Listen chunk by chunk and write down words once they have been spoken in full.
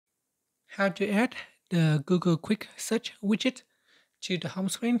How to add the Google Quick Search widget to the home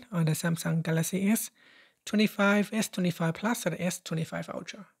screen on the Samsung Galaxy S25, S25 Plus, or the S25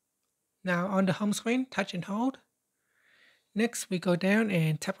 Ultra. Now on the home screen, touch and hold. Next, we go down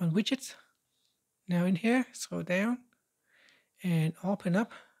and tap on Widgets. Now in here, scroll down and open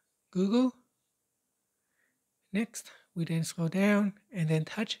up Google. Next, we then scroll down and then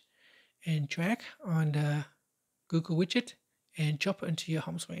touch and drag on the Google widget and drop it into your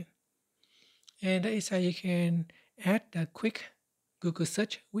home screen. And that is how you can add the quick Google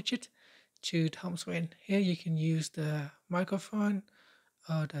search widget to the home screen. Here you can use the microphone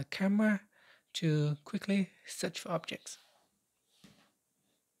or the camera to quickly search for objects.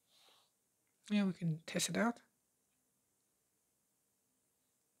 Yeah, we can test it out.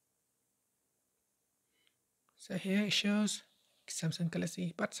 So here it shows Samsung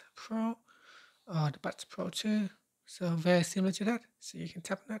Galaxy Buds Pro or the Buds Pro 2. So very similar to that. So you can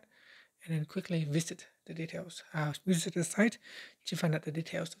tap on that and then quickly visit the details. Visit the site to find out the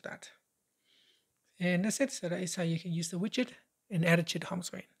details of that. And that's it. So that is how you can use the widget and add it to the home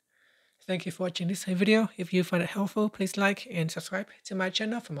screen. Thank you for watching this video. If you find it helpful, please like and subscribe to my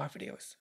channel for more videos.